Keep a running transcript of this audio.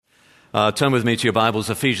Turn with me to your Bibles,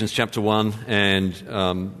 Ephesians chapter 1,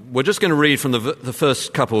 and we're just going to read from the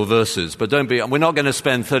first couple of verses, but we're not going to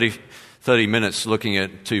spend 30 minutes looking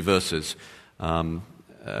at two verses.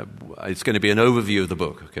 It's going to be an overview of the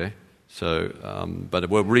book, okay? But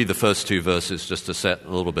we'll read the first two verses just to set a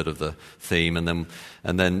little bit of the theme, and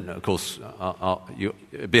then of course,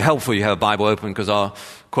 it'd be helpful you have a Bible open because I'll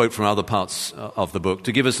quote from other parts of the book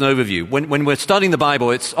to give us an overview. When we're studying the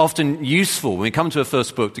Bible, it's often useful when we come to a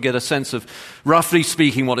first book to get a sense of, roughly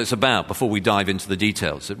speaking, what it's about before we dive into the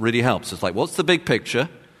details. It really helps. It's like, what's the big picture?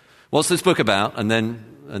 What's this book about? And then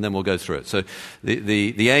we'll go through it. So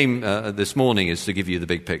the aim this morning is to give you the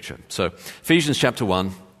big picture. So Ephesians chapter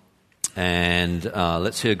 1. And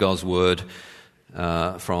let's hear God's word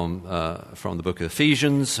from the book of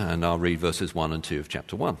Ephesians, and I'll read verses 1 and 2 of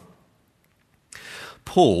chapter 1.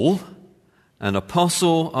 Paul, an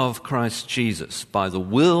apostle of Christ Jesus, by the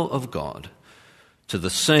will of God, to the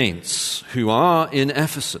saints who are in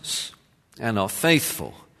Ephesus and are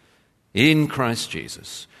faithful in Christ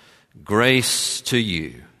Jesus, grace to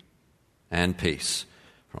you and peace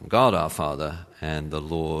from God our Father and the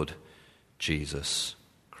Lord Jesus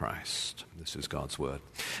Christ. This is God's word.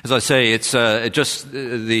 As I say, it's just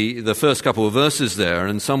the first couple of verses there,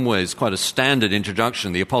 in some ways quite a standard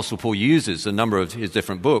introduction the Apostle Paul uses a number of his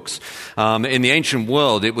different books. In the ancient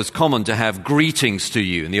world, it was common to have greetings to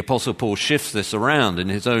you, and the Apostle Paul shifts this around in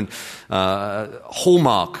his own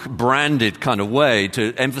hallmark branded kind of way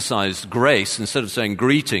to emphasize grace. Instead of saying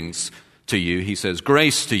greetings to you, he says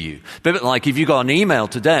grace to you. A bit like if you got an email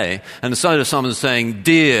today and instead of someone saying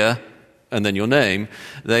dear and then your name,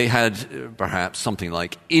 they had perhaps something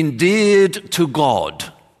like endeared to God,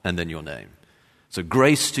 and then your name. So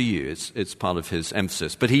grace to you, it's part of his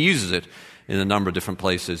emphasis. But he uses it in a number of different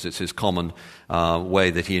places. It's his common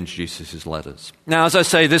way that he introduces his letters. Now, as I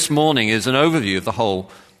say, this morning is an overview of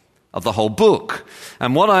the whole book.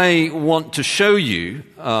 And what I want to show you,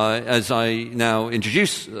 as I now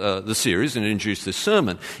introduce the series and introduce this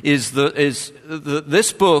sermon, is that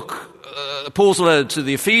this book, Paul's letter to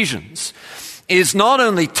the Ephesians, is not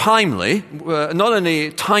only timely, not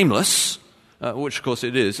only timeless, which of course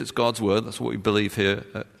it is, it's God's word, that's what we believe here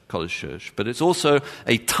at College Church, but it's also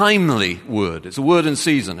a timely word. It's a word in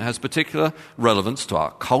season. It has particular relevance to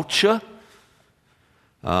our culture,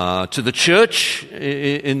 to the church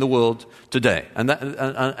in the world today.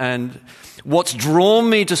 And what's drawn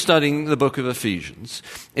me to studying the book of Ephesians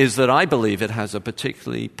is that I believe it has a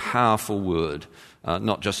particularly powerful word.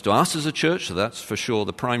 Not just to us as a church, so that's for sure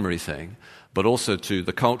the primary thing, but also to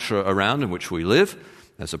the culture around in which we live.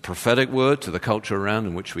 There's a prophetic word to the culture around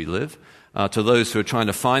in which we live, to those who are trying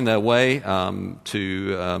to find their way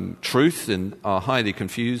to truth in our highly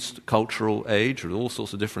confused cultural age with all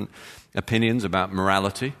sorts of different opinions about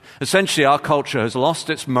morality. Essentially, our culture has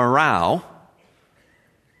lost its morale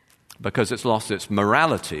because it's lost its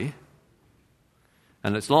morality,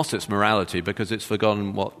 and it's lost its morality because it's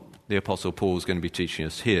forgotten what the Apostle Paul is going to be teaching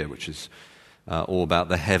us here, which is all about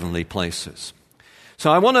the heavenly places. So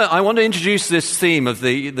I want to introduce this theme of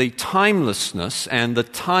the timelessness and the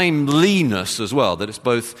timeliness as well, that it's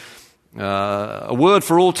both a word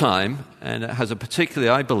for all time, and it has a particularly,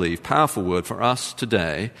 I believe, powerful word for us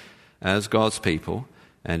today as God's people.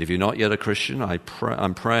 And if you're not yet a Christian,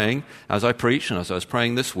 I'm praying, as I preach, and as I was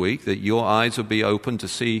praying this week, that your eyes will be open to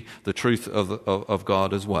see the truth of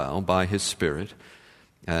God as well by His Spirit,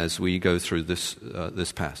 as we go through this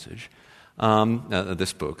passage,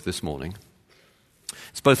 this book this morning.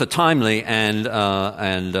 It's both a timely and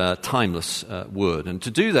timeless word. And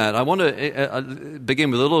to do that, I want to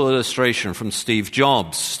begin with a little illustration from Steve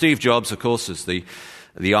Jobs. Steve Jobs, of course, is the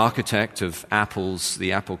architect of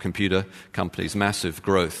the Apple computer company's massive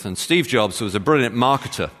growth. And Steve Jobs was a brilliant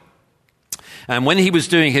marketer. And when he was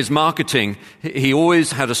doing his marketing, he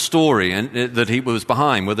always had a story that he was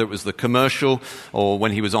behind, whether it was the commercial or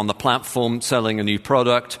when he was on the platform selling a new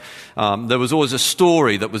product. There was always a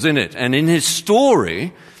story that was in it. And in his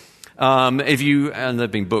story, and there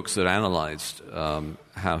have been books that analyzed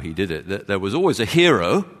how he did it, there was always a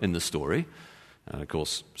hero in the story. And of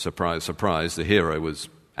course, surprise, surprise, the hero was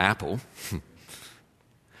Apple.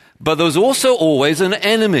 But there was also always an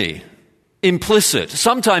enemy. Implicit.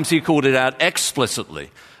 Sometimes he called it out explicitly.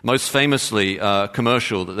 Most famously, a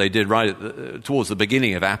commercial that they did right towards the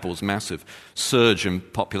beginning of Apple's massive surge in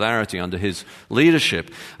popularity under his leadership.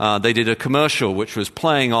 They did a commercial which was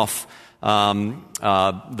playing off the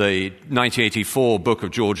 1984 book of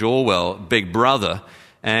George Orwell, Big Brother,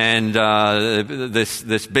 and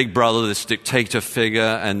this Big Brother, this dictator figure,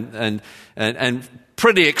 and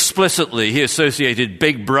pretty explicitly, he associated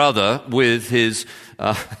Big Brother with his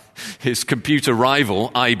computer rival,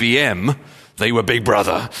 IBM. They were Big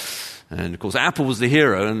Brother. And, of course, Apple was the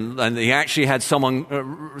hero, and he actually had someone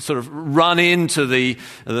sort of run into in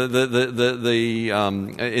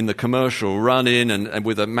the commercial, run in and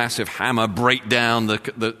with a massive hammer break down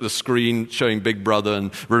the screen showing Big Brother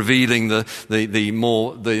and revealing the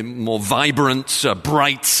more vibrant,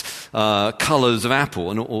 bright colors of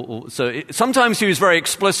Apple. And sometimes he was very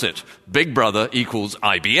explicit. Big Brother equals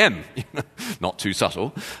IBM. Not too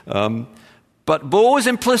subtle. But always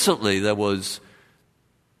implicitly there was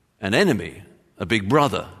an enemy, a big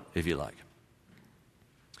brother, if you like.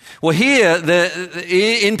 Well, here,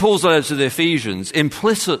 in Paul's letter to the Ephesians,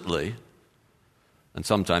 implicitly, and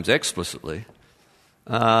sometimes explicitly,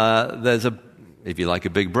 there's a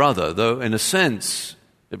big brother, though in a sense,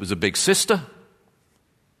 it was a big sister.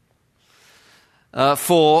 If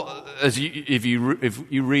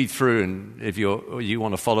you read through, and if you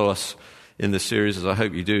want to follow us in this series, as I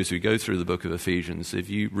hope you do, as we go through the book of Ephesians,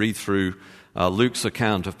 if you read through Luke's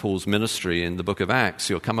account of Paul's ministry in the book of Acts,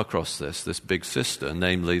 you'll come across this big sister,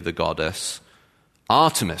 namely the goddess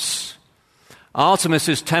Artemis.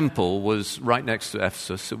 Artemis's temple was right next to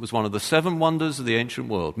Ephesus. It was one of the 7 wonders of the ancient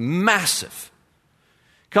world. Massive.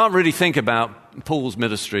 Can't really think about Paul's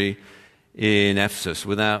ministry in Ephesus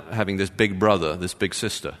without having this big brother, this big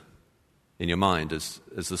sister in your mind as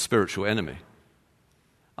the spiritual enemy.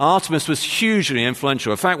 Artemis was hugely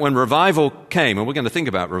influential. In fact, when revival came, and we're going to think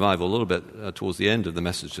about revival a little bit towards the end of the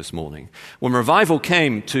message this morning, when revival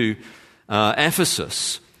came to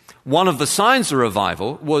Ephesus, one of the signs of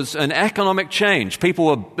revival was an economic change. People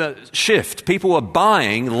were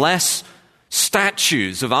buying less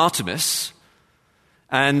statues of Artemis,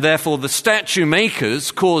 and therefore the statue makers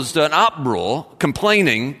caused an uproar,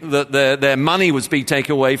 complaining that their money was being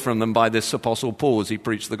taken away from them by this Apostle Paul as he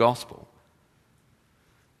preached the gospel.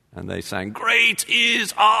 And they sang, "Great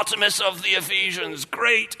is Artemis of the Ephesians!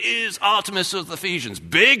 Great is Artemis of the Ephesians!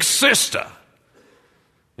 Big sister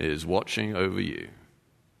is watching over you."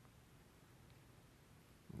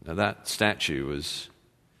 Now that statue was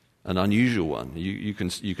an unusual one. You can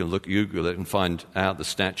Google it and find out the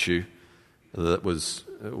statue that was.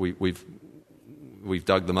 We've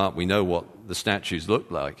dug them up. We know what the statues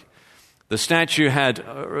looked like. The statue had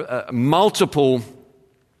multiple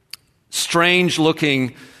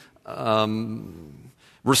strange-looking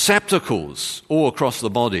receptacles all across the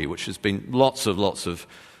body, which has been lots of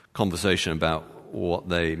conversation about what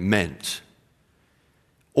they meant.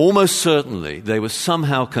 Almost certainly they were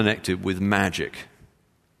somehow connected with magic,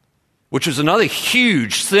 which was another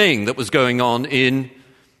huge thing that was going on in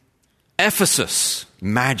Ephesus.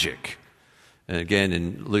 Magic. And again,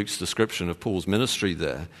 in Luke's description of Paul's ministry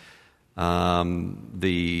there,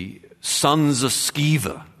 the sons of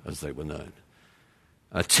Sceva, as they were known,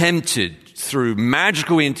 attempted through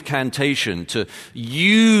magical incantation to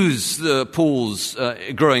use Paul's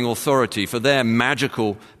growing authority for their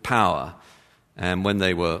magical power. And when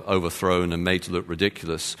they were overthrown and made to look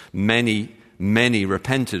ridiculous, many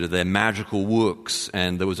repented of their magical works,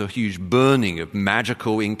 and there was a huge burning of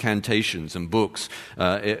magical incantations and books.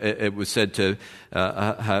 It was said to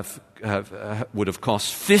would have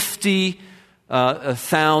cost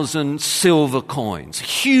 50,000 silver coins, a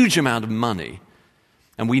huge amount of money.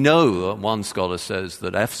 And we know, one scholar says,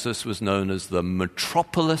 that Ephesus was known as the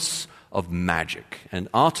metropolis of magic. And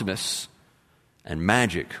Artemis and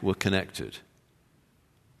magic were connected.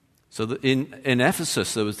 So that in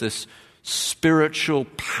Ephesus there was this spiritual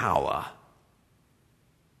power,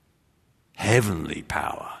 heavenly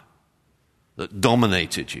power, that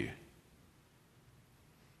dominated you.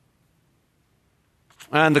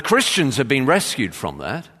 And the Christians have been rescued from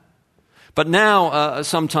that. But now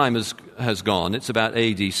some time has gone. It's about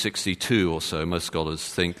AD 62 or so. Most scholars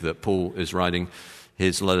think that Paul is writing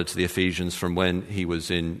his letter to the Ephesians from when he was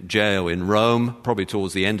in jail in Rome, probably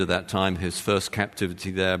towards the end of that time, his first captivity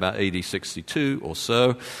there, about AD 62 or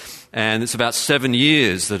so. And it's about 7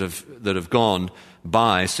 years that have gone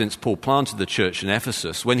by since Paul planted the church in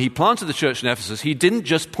Ephesus. When he planted the church in Ephesus, he didn't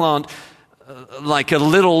just plant like a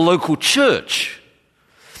little local church.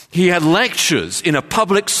 He had lectures in a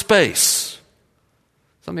public space,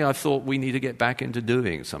 something I thought we need to get back into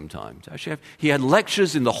doing sometime. He had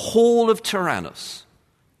lectures in the Hall of Tyrannus,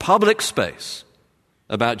 public space,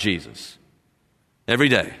 about Jesus, every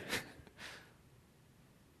day.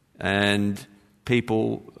 And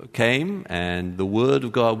people came, and the word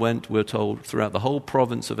of God went, we're told, throughout the whole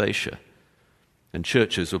province of Asia. And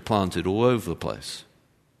churches were planted all over the place.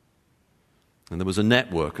 And there was a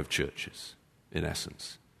network of churches, in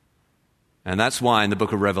essence. And that's why in the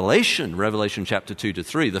book of Revelation chapter 2 to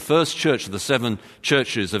 3, the first church of the 7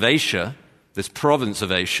 churches of Asia, this province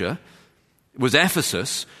of Asia, was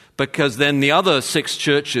Ephesus, because then the other 6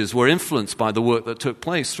 churches were influenced by the work that took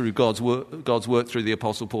place through God's work through the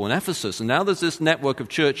Apostle Paul in Ephesus. And now there's this network of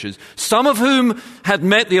churches, some of whom had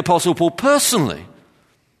met the Apostle Paul personally,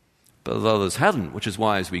 but others hadn't, which is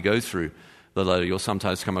why as we go through the letter, you'll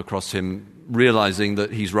sometimes come across him realizing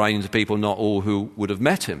that he's writing to people not all who would have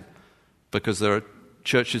met him, because there are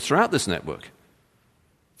churches throughout this network,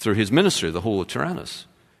 through his ministry, the Hall of Tyrannus.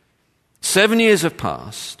 7 years have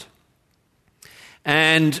passed,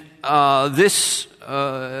 and this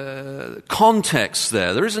context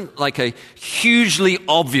there isn't like a hugely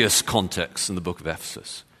obvious context in the book of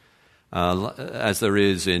Ephesus, as there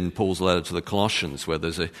is in Paul's letter to the Colossians, where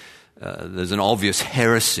there's an obvious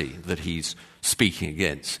heresy that he's speaking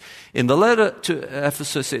against. In the letter to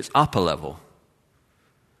Ephesus, it's upper level.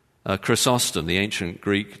 Chrysostom, the ancient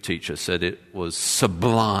Greek teacher, said it was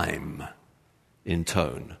sublime in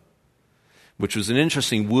tone, which was an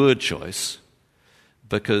interesting word choice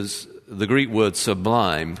because the Greek word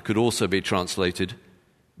sublime could also be translated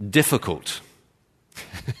difficult,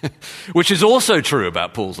 which is also true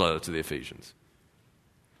about Paul's letter to the Ephesians.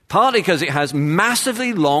 Partly because it has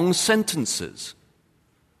massively long sentences.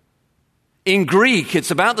 In Greek,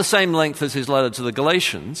 it's about the same length as his letter to the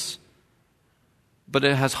Galatians, but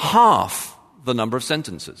it has half the number of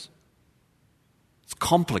sentences. It's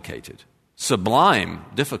complicated, sublime,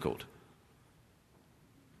 difficult.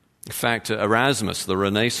 In fact, Erasmus, the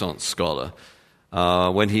Renaissance scholar,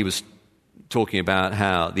 when he was talking about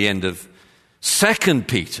how the end of 2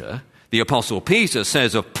 Peter, the Apostle Peter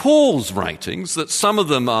says of Paul's writings that some of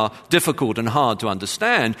them are difficult and hard to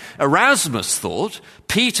understand, Erasmus thought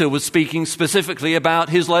Peter was speaking specifically about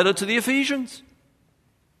his letter to the Ephesians.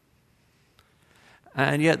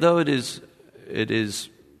 And yet, though it is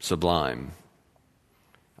sublime,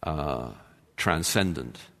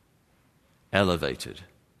 transcendent, elevated,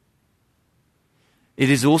 it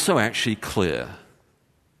is also actually clear.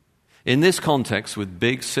 In this context, with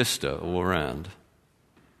Big Sister all around,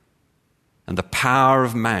 and the power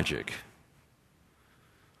of magic,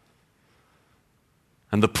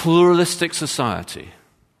 and the pluralistic society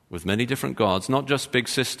with many different gods, not just Big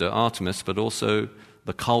Sister, Artemis, but also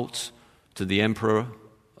the cult to the emperor,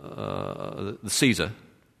 the Caesar,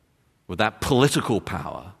 with that political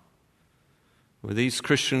power, with these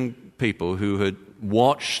Christian people who had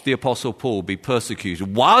watched the Apostle Paul be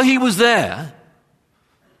persecuted while he was there,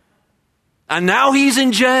 and now he's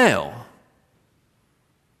in jail.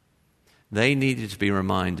 They needed to be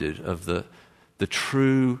reminded of the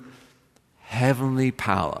true heavenly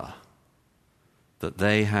power that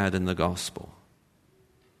they had in the gospel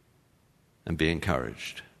and be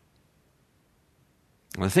encouraged.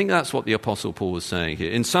 And I think that's what the Apostle Paul was saying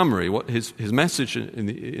here. In summary, what his message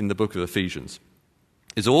in the book of Ephesians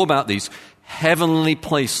is all about these heavenly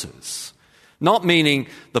places, not meaning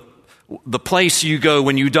the place you go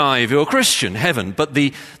when you die if you're a Christian, heaven, but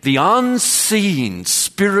the unseen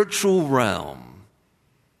spiritual realm.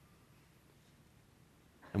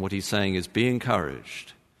 And what he's saying is, be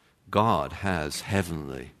encouraged. God has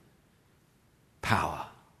heavenly power.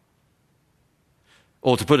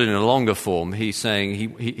 Or to put it in a longer form, he's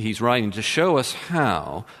saying he's writing to show us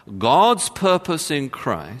how God's purpose in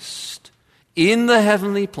Christ in the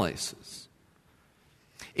heavenly places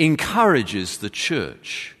encourages the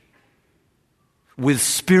church with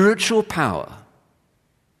spiritual power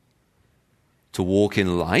to walk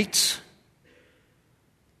in light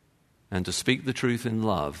and to speak the truth in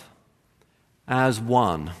love as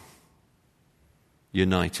one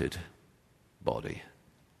united body.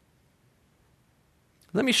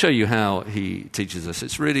 Let me show you how he teaches us.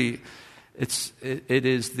 It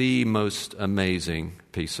is the most amazing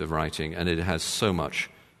piece of writing, and it has so much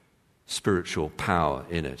spiritual power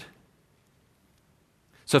in it.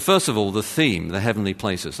 So first of all, the theme, the heavenly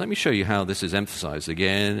places. Let me show you how this is emphasized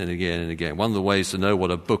again and again and again. One of the ways to know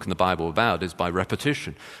what a book in the Bible is about is by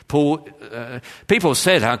repetition. People have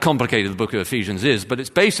said how complicated the book of Ephesians is, but its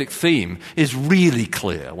basic theme is really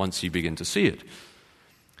clear once you begin to see it.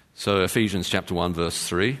 So Ephesians chapter 1, verse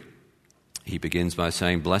 3, he begins by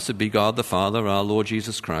saying, "Blessed be God the Father, our Lord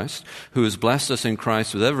Jesus Christ, who has blessed us in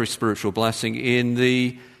Christ with every spiritual blessing in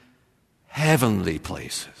the heavenly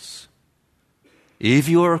places." If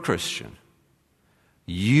you are a Christian,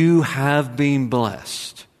 you have been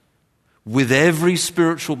blessed with every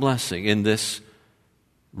spiritual blessing in this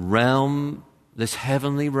realm, this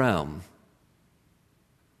heavenly realm.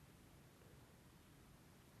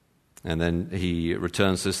 And then he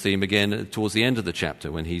returns to this theme again towards the end of the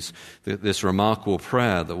chapter when he's this remarkable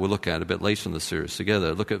prayer that we'll look at a bit later in the series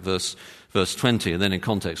together. Look at verse 20, and then in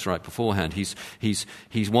context right beforehand.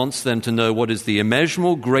 He wants them to know what is the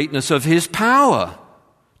immeasurable greatness of his power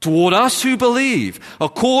toward us who believe,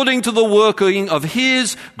 according to the working of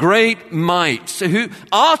his great might. So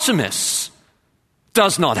Artemis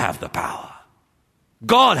does not have the power.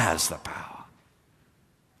 God has the power.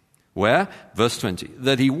 Where? Verse 20,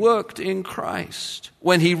 that he worked in Christ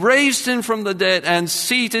when he raised him from the dead and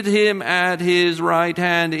seated him at his right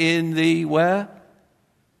hand in the, where?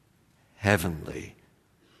 Heavenly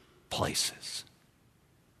places.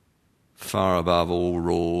 Far above all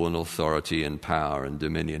rule and authority and power and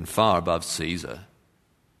dominion, far above Caesar,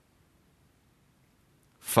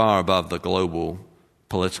 far above the global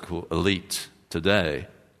political elite today,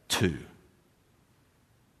 too.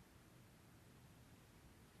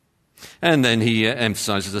 And then he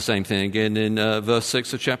emphasizes the same thing again in verse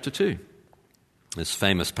 6 of chapter 2. This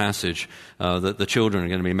famous passage that the children are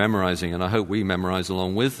going to be memorizing, and I hope we memorize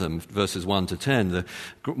along with them, verses 1 to 10, the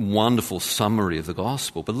wonderful summary of the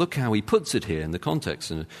gospel. But look how he puts it here in the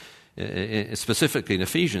context, and specifically in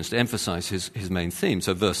Ephesians, to emphasize his main theme.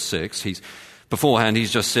 So verse 6, beforehand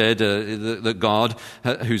he's just said that God,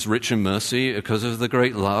 who's rich in mercy, because of the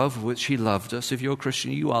great love which he loved us. If you're a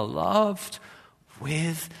Christian, you are loved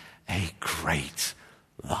with a great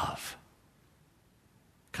love.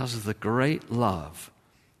 Because of the great love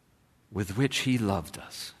with which he loved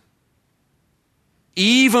us.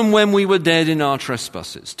 Even when we were dead in our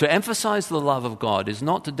trespasses. To emphasize the love of God is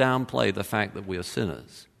not to downplay the fact that we are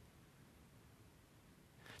sinners.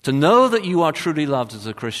 To know that you are truly loved as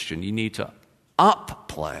a Christian, you need to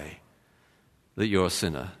upplay that you're a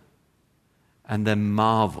sinner. And then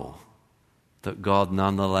marvel that God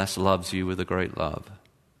nonetheless loves you with a great love.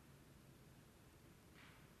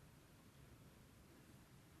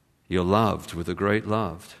 You're loved with a great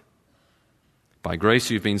love. By grace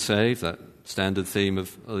you've been saved, that standard theme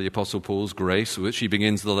of the Apostle Paul's grace, which he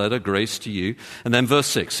begins the letter, grace to you. And then verse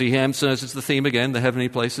 6, see, he emphasizes the theme again, the heavenly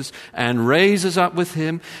places, and raised us up with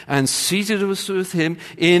him and seated us with him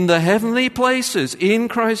in the heavenly places in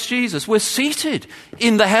Christ Jesus. We're seated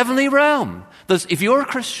in the heavenly realm. If you're a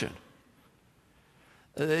Christian,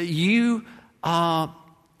 you are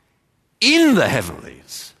in the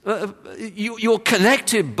heavenlies. You're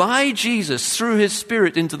connected by Jesus through his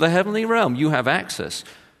Spirit into the heavenly realm. You have access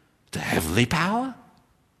to heavenly power.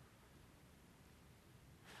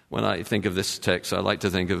 When I think of this text, I like to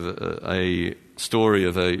think of a story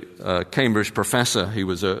of a Cambridge professor. He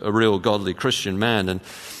was a real godly Christian man, and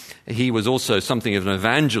he was also something of an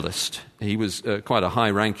evangelist. He was quite a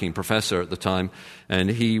high-ranking professor at the time, and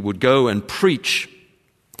he would go and preach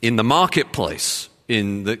in the marketplace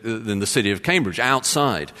in the city of Cambridge,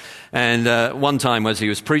 outside. And one time as he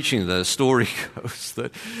was preaching, the story goes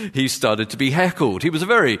that he started to be heckled. He was a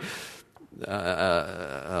very sort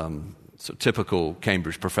of typical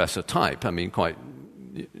Cambridge professor type. I mean, quite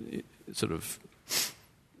sort of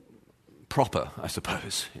proper, I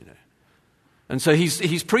suppose, you know. And so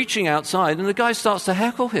he's preaching outside, and the guy starts to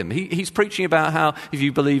heckle him. He's preaching about how if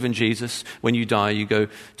you believe in Jesus, when you die, you go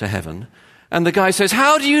to heaven. And the guy says,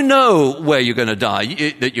 how do you know where you're going to die,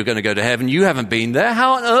 that you're going to go to heaven? You haven't been there.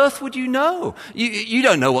 How on earth would you know? You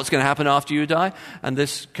don't know what's going to happen after you die. And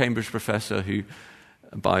this Cambridge professor, who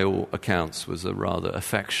by all accounts was a rather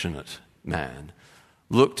affectionate man,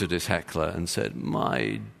 looked at his heckler and said,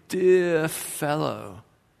 my dear fellow,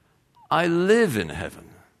 I live in heaven,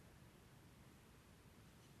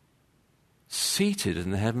 seated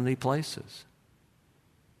in the heavenly places.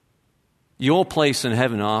 Your place in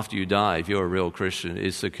heaven after you die, if you're a real Christian,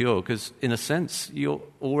 is secure because, in a sense, you're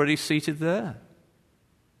already seated there.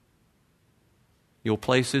 Your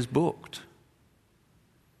place is booked.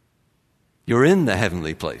 You're in the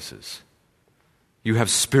heavenly places. You have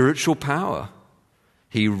spiritual power.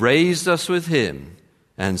 He raised us with him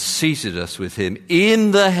and seated us with him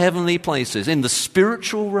in the heavenly places, in the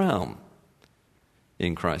spiritual realm,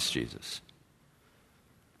 in Christ Jesus.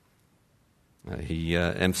 He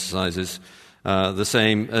emphasizes the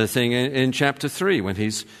same thing in chapter 3 when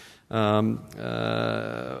he's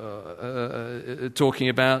talking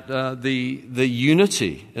about the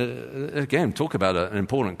unity. Again, talk about an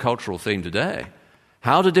important cultural theme today.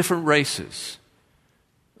 How do different races,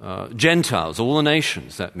 Gentiles, all the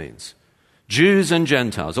nations, that means, Jews and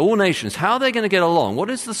Gentiles, all nations, how are they going to get along?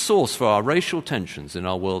 What is the source for our racial tensions in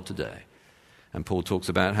our world today? And Paul talks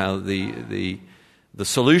about how the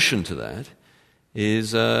solution to that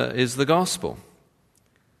is the gospel.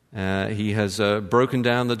 He has broken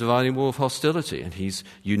down the dividing wall of hostility, and he's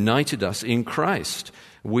united us in Christ.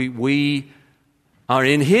 We are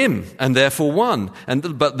in him and therefore one.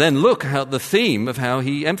 But then look at the theme of how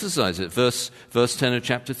he emphasizes it. Verse 10 of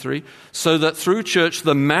chapter 3. So that through church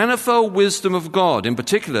the manifold wisdom of God, in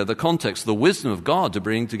particular the context, the wisdom of God to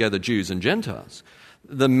bring together Jews and Gentiles,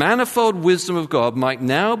 the manifold wisdom of God might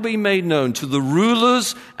now be made known to the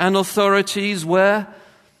rulers and authorities where?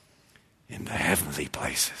 In the heavenly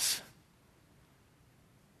places.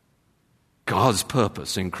 God's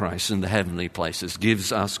purpose in Christ in the heavenly places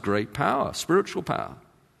gives us great power, spiritual power.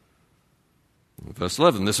 Verse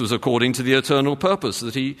 11, this was according to the eternal purpose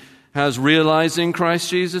that he has realized in Christ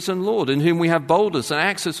Jesus and Lord, in whom we have boldness and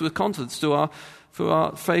access with confidence through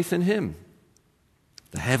our faith in him.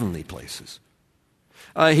 The heavenly places.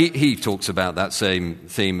 He talks about that same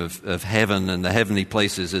theme of heaven and the heavenly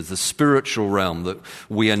places as the spiritual realm that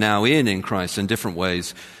we are now in Christ in different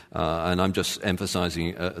ways. And I'm just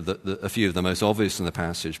emphasizing a few of the most obvious in the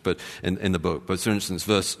passage, but in the book. But for instance,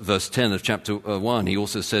 verse 10 of chapter 1, he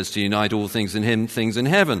also says to unite all things in him, things in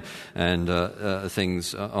heaven and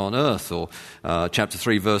things on earth. Or chapter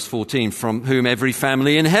 3, verse 14, from whom every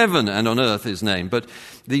family in heaven and on earth is named. But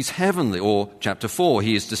these heavenly, or chapter 4,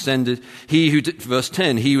 he is descended, verse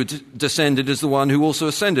 10, he who descended is the one who also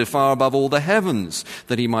ascended far above all the heavens,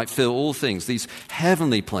 that he might fill all things, these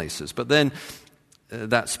heavenly places. But then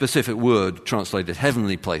that specific word translated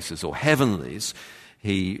heavenly places or heavenlies,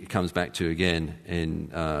 he comes back to again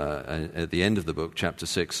at the end of the book, chapter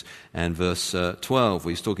 6 and verse 12.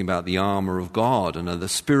 He's talking about the armor of God and the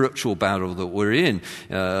spiritual battle that we're in.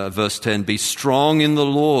 Verse 10, be strong in the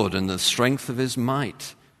Lord and the strength of his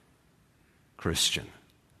might. Christian,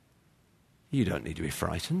 you don't need to be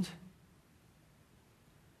frightened.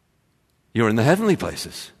 You're in the heavenly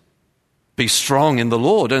places. Be strong in the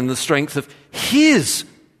Lord and the strength of his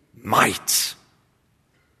might.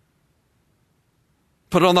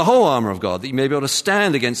 Put on the whole armor of God that you may be able to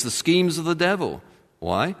stand against the schemes of the devil.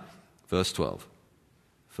 Why? Verse 12.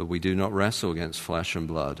 For we do not wrestle against flesh and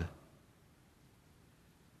blood.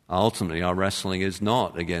 Ultimately, our wrestling is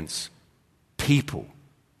not against people,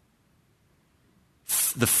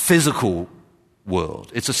 the physical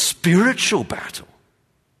world. It's a spiritual battle.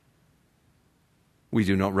 We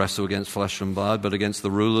do not wrestle against flesh and blood, but against the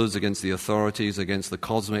rulers, against the authorities, against the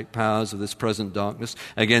cosmic powers of this present darkness,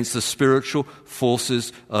 against the spiritual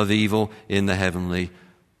forces of evil in the heavenly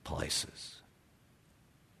places.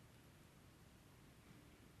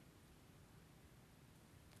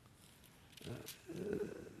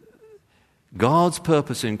 God's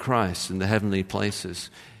purpose in Christ in the heavenly places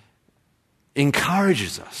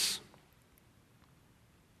encourages us.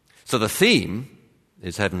 So the theme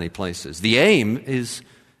is heavenly places. The aim is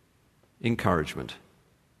encouragement.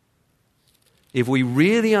 If we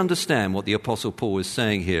really understand what the Apostle Paul is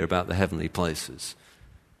saying here about the heavenly places,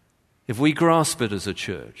 if we grasp it as a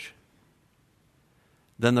church,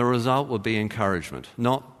 then the result will be encouragement.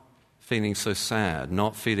 Not feeling so sad,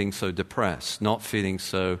 not feeling so depressed, not feeling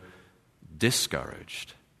so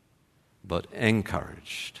discouraged, but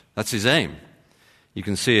encouraged. That's his aim. You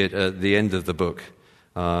can see it at the end of the book.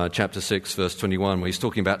 Chapter 6, verse 21, where he's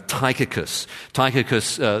talking about Tychicus.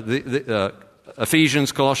 Tychicus,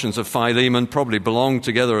 Ephesians, Colossians, and Philemon probably belonged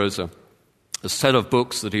together as a set of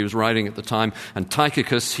books that he was writing at the time. And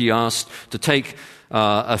Tychicus, he asked to take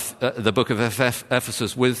the book of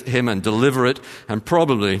Ephesus with him and deliver it, and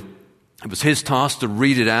probably it was his task to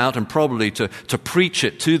read it out and probably to preach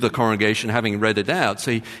it to the congregation having read it out.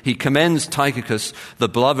 So he commends Tychicus, the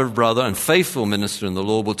beloved brother and faithful minister in the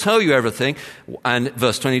Lord, will tell you everything. And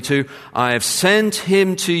verse 22, I have sent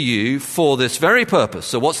him to you for this very purpose.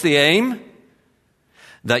 So what's the aim?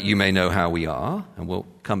 That you may know how we are. And we'll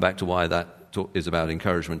come back to why that is about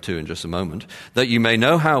encouragement too in just a moment. That you may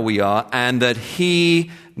know how we are and that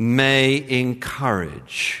he may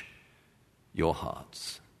encourage your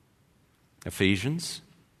hearts. Ephesians,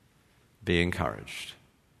 be encouraged.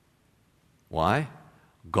 Why?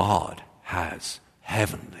 God has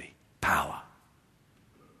heavenly power.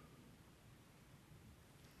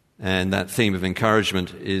 And that theme of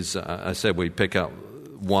encouragement is, I said, we pick up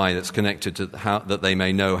why that's connected to how that they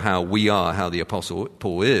may know how we are, how the Apostle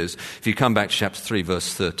Paul is. If you come back to chapter 3,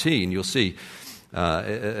 verse 13, you'll see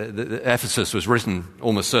Ephesus was written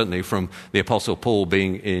almost certainly from the Apostle Paul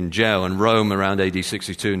being in jail in Rome around AD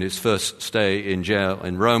 62 in his first stay in jail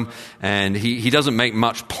in Rome. And he doesn't make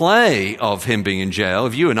much play of him being in jail.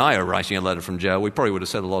 If you and I are writing a letter from jail, we probably would have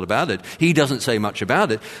said a lot about it. He doesn't say much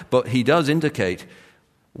about it, but he does indicate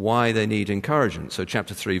why they need encouragement. So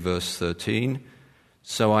chapter 3, verse 13,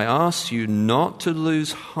 so I ask you not to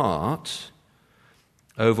lose heart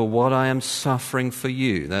over what I am suffering for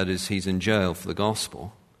you. That is, he's in jail for the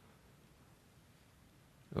gospel,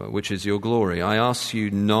 which is your glory. I ask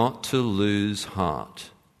you not to lose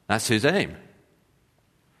heart. That's his aim,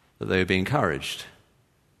 that they would be encouraged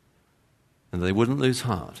and they wouldn't lose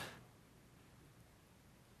heart.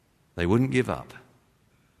 They wouldn't give up.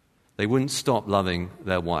 They wouldn't stop loving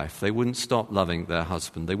their wife. They wouldn't stop loving their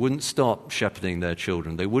husband. They wouldn't stop shepherding their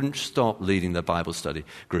children. They wouldn't stop leading their Bible study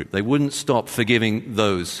group. They wouldn't stop forgiving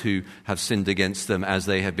those who have sinned against them as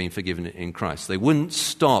they have been forgiven in Christ. They wouldn't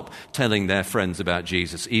stop telling their friends about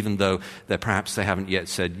Jesus, even though perhaps they haven't yet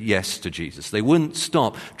said yes to Jesus. They wouldn't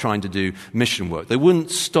stop trying to do mission work. They wouldn't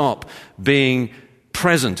stop being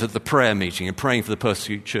present at the prayer meeting and praying for the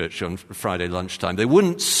persecuted church on Friday lunchtime. They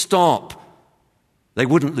wouldn't stop. They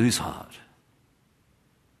wouldn't lose heart.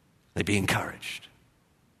 They'd be encouraged.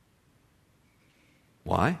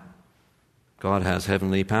 Why? God has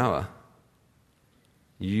heavenly power.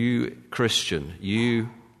 You, Christian, you,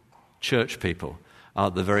 church people, are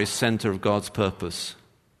at the very center of God's purpose.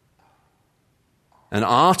 And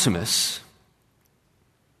Artemis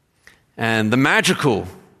and the magical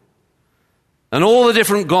and all the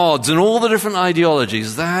different gods and all the different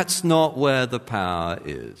ideologies, that's not where the power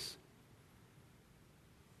is.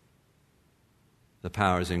 The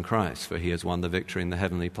power is in Christ, for he has won the victory in the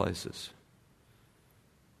heavenly places.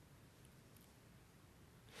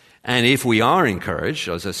 And if we are encouraged,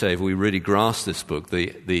 as I say, if we really grasp this book,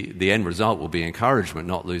 the end result will be encouragement,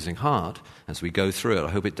 not losing heart, as we go through it.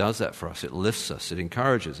 I hope it does that for us. It lifts us. It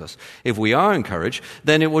encourages us. If we are encouraged,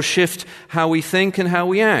 then it will shift how we think and how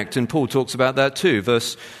we act. And Paul talks about that too.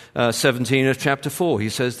 Verse 17 of chapter 4, he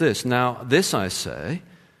says this, "Now this I say,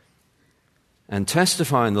 and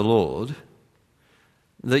testify in the Lord,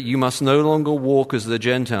 that you must no longer walk as the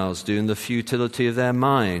Gentiles do in the futility of their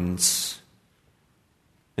minds."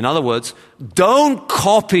 In other words, don't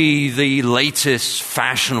copy the latest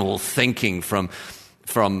fashionable thinking from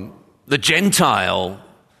the Gentile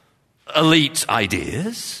elite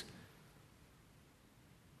ideas.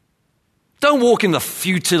 Don't walk in the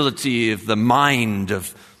futility of the mind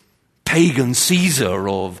of pagan Caesar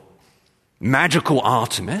or magical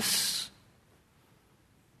Artemis.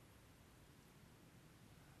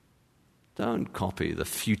 Don't copy the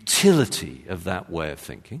futility of that way of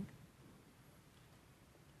thinking.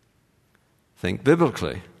 Think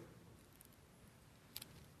biblically.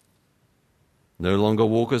 No longer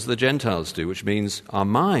walk as the Gentiles do, which means our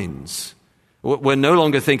minds. We're no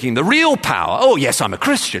longer thinking the real power. Oh, yes, I'm a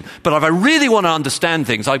Christian, but if I really want to understand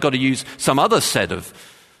things, I've got to use some other set of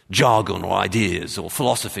jargon or ideas or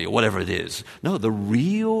philosophy or whatever it is. No, the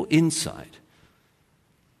real insight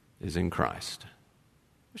is in Christ.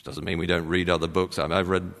 Which doesn't mean we don't read other books. I've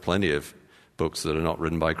read plenty of books that are not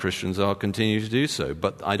written by Christians. I'll continue to do so.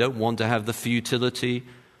 But I don't want to have the futility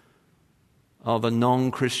of a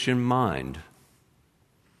non-Christian mind.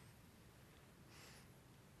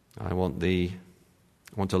 I want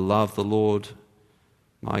to love the Lord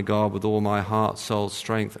my God with all my heart, soul,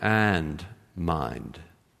 strength, and mind.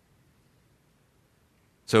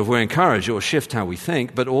 So if we're encouraged, it will shift how we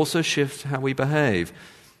think, but also shift how we behave.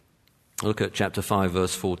 Look at chapter 5,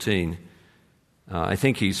 verse 14. I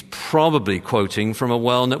think he's probably quoting from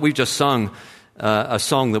we've just sung a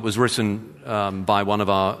song that was written by one of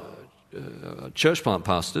our church plant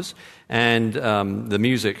pastors, and the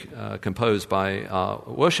music composed by our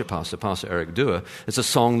worship pastor, Pastor Eric Dewar. It's a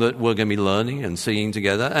song that we're going to be learning and singing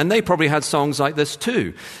together, and they probably had songs like this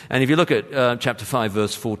too. And if you look at chapter 5,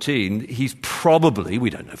 verse 14, he's probably, we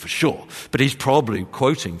don't know for sure, but he's probably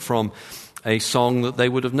quoting from a song that they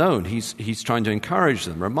would have known. He's trying to encourage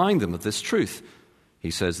them, remind them of this truth. He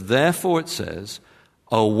says, "Therefore it says,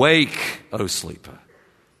 awake, O sleeper,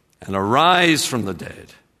 and arise from the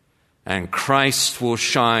dead, and Christ will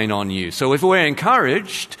shine on you." So if we're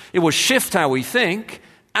encouraged, it will shift how we think,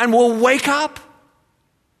 and we'll wake up.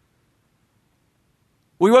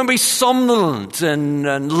 We won't be somnolent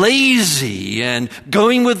and lazy and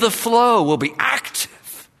going with the flow. We'll be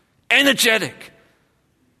active, energetic.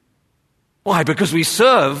 Why? Because we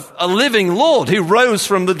serve a living Lord who rose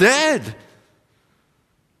from the dead.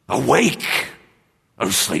 Awake, O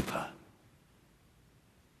sleeper.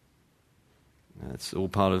 That's all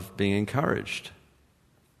part of being encouraged.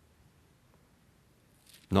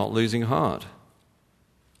 Not losing heart.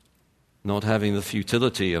 Not having the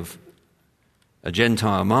futility of a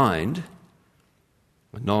Gentile mind,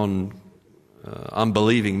 a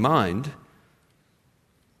unbelieving mind,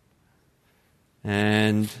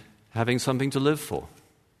 and having something to live for.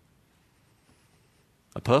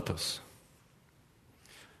 A purpose.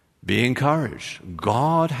 Be encouraged.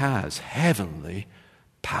 God has heavenly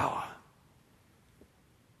power.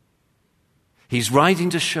 He's writing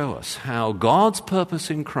to show us how God's purpose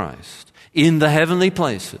in Christ, in the heavenly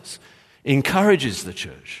places, encourages the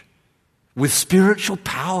church with spiritual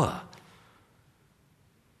power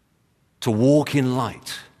to walk in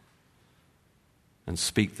light and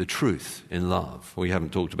speak the truth in love. We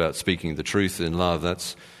haven't talked about speaking the truth in love.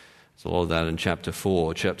 That's a lot of that in chapter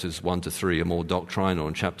 4. Chapters 1 to 3 are more doctrinal,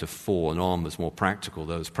 and chapter 4 and on was more practical.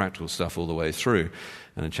 There was practical stuff all the way through.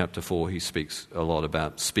 And in chapter 4, he speaks a lot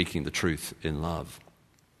about speaking the truth in love.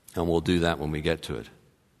 And we'll do that when we get to it.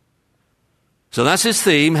 So that's his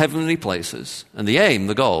theme, heavenly places. And the aim,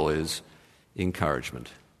 the goal is encouragement.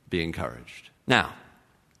 Be encouraged. Now,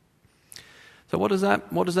 so what does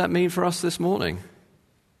that mean for us this morning?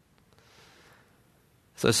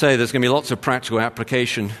 As I say, there's going to be lots of practical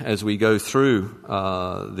application as we go through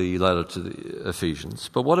the letter to the Ephesians.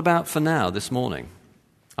 But what about for now, this morning?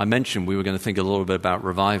 I mentioned we were going to think a little bit about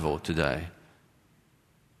revival today.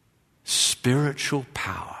 Spiritual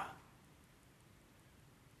power.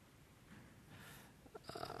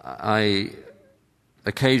 I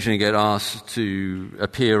occasionally get asked to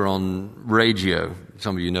appear on radio.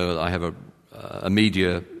 Some of you know that I have a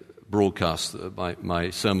media broadcast.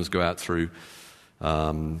 My sermons go out through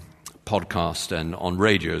podcast and on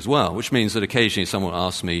radio as well, which means that occasionally someone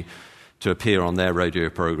asks me to appear on their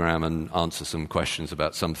radio program and answer some questions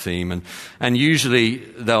about some theme. And usually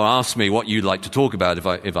they'll ask me what you'd like to talk about if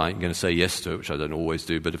I'm going to say yes to it, which I don't always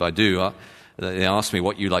do. But if I do, they ask me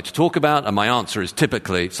what you'd like to talk about, and my answer is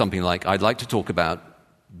typically something like, I'd like to talk about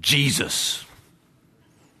Jesus.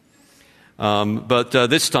 But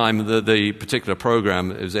this time, the particular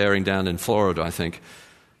program is airing down in Florida, I think.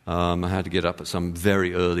 I had to get up at some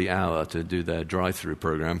very early hour to do their drive-through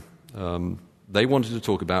program. They wanted to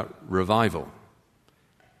talk about revival.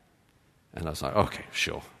 And I was like, okay,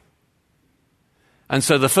 sure. And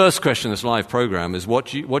so the first question in this live program is, what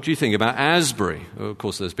do you think about Asbury? Of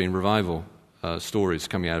course, there's been revival stories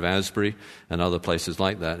coming out of Asbury and other places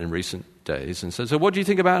like that in recent days. And so what do you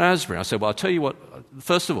think about Asbury? I said, well, I'll tell you what,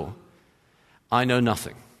 first of all, I know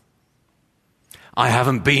nothing. I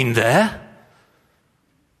haven't been there.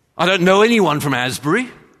 I don't know anyone from Asbury.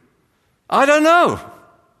 I don't know.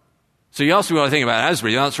 So you ask me what I think about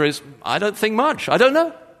Asbury, the answer is, I don't think much. I don't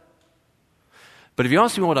know. But if you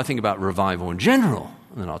ask me what I think about revival in general,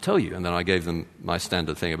 then I'll tell you. And then I gave them my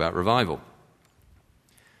standard thing about revival.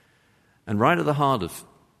 And right at the heart of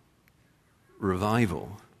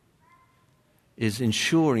revival is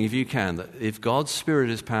ensuring, if you can, that if God's Spirit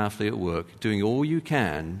is powerfully at work, doing all you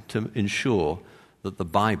can to ensure that the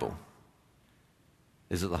Bible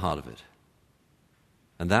is at the heart of it.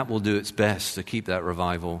 And that will do its best to keep that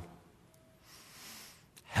revival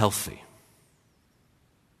healthy.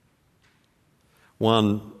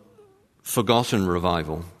 One forgotten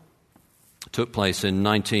revival took place in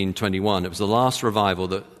 1921. It was the last revival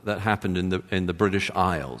that happened in the British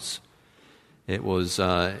Isles.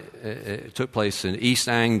 It took place in East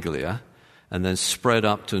Anglia and then spread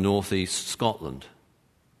up to northeast Scotland.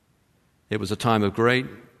 It was a time of great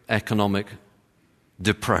economic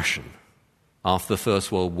depression. After the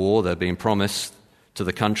First World War, there had been promised to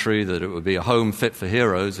the country that it would be a home fit for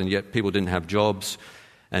heroes, and yet people didn't have jobs,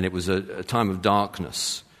 and it was a time of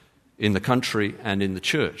darkness in the country and in the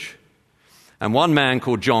church. And one man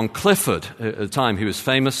called John Clifford, at the time he was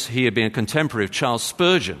famous, he had been a contemporary of Charles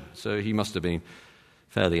Spurgeon, so he must have been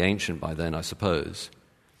fairly ancient by then, I suppose.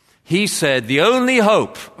 He said, the only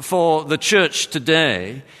hope for the church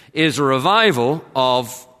today is a revival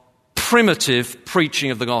of primitive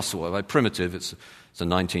preaching of the gospel. By primitive, it's a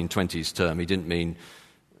 1920s term. He didn't mean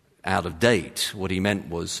out of date. What he meant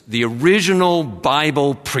was the original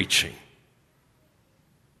Bible preaching.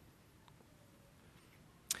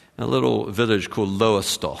 A little village called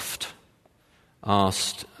Lowestoft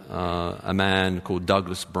asked a man called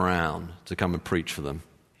Douglas Brown to come and preach for them.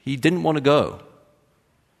 He didn't want to go.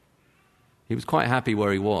 He was quite happy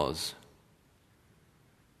where he was.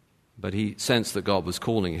 But he sensed that God was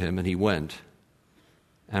calling him, and he went.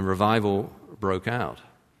 And revival broke out.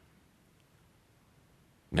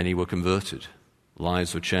 Many were converted.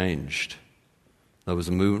 Lives were changed. There was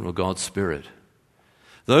a movement of God's Spirit.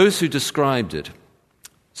 Those who described it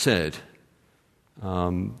said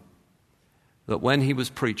that when he was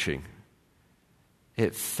preaching,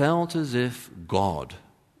 it felt as if God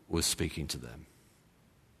was speaking to them.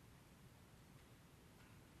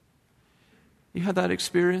 You had that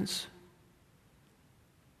experience?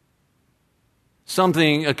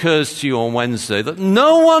 Something occurs to you on Wednesday that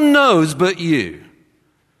no one knows but you.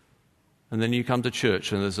 And then you come to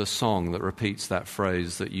church and there's a song that repeats that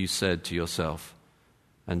phrase that you said to yourself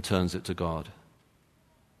and turns it to God.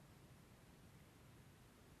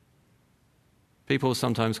 People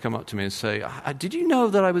sometimes come up to me and say, did you know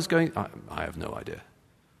that I was going? I have no idea.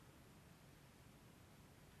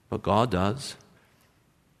 But God does.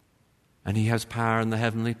 And he has power in the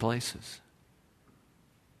heavenly places.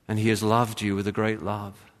 And he has loved you with a great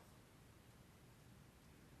love.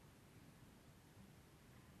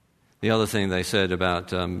 The other thing they said about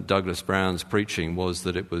Douglas Brown's preaching was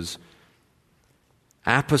that it was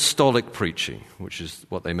apostolic preaching, which is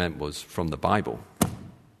what they meant was from the Bible,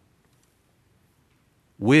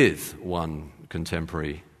 with, one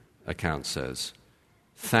contemporary account says,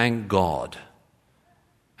 thank God,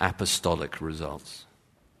 apostolic results.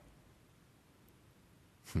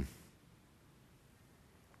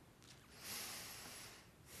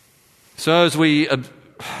 So as we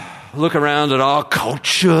look around at our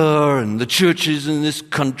culture and the churches in this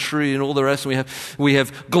country and all the rest, we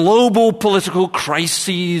have global political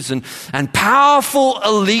crises and powerful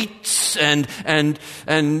elites and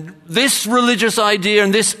this religious idea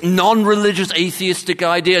and this non-religious atheistic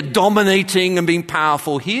idea dominating and being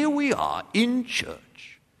powerful. Here we are in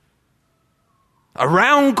church,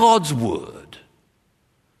 around God's word.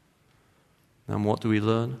 And what do we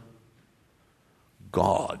learn?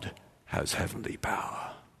 God has heavenly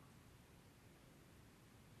power.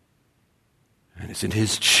 And it's in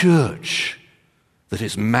his church that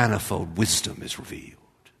his manifold wisdom is revealed.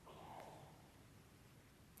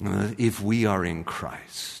 And if we are in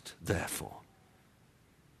Christ, therefore,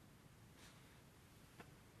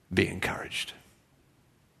 be encouraged.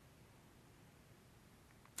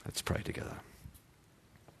 Let's pray together.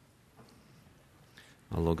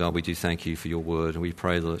 Oh, Lord God, we do thank you for your word, and we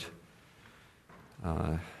pray that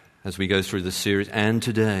as we go through this series and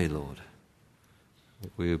today, Lord,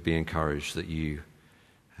 we will be encouraged that you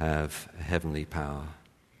have heavenly power.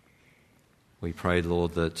 We pray,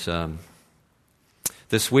 Lord, that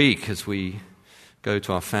this week as we go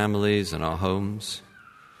to our families and our homes,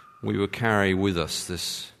 we will carry with us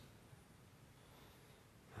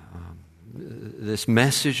this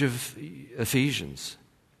message of Ephesians,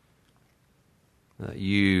 that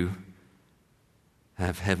you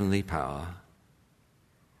have heavenly power,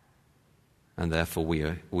 and therefore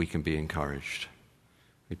we can be encouraged.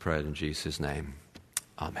 We pray it in Jesus' name.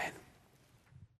 Amen.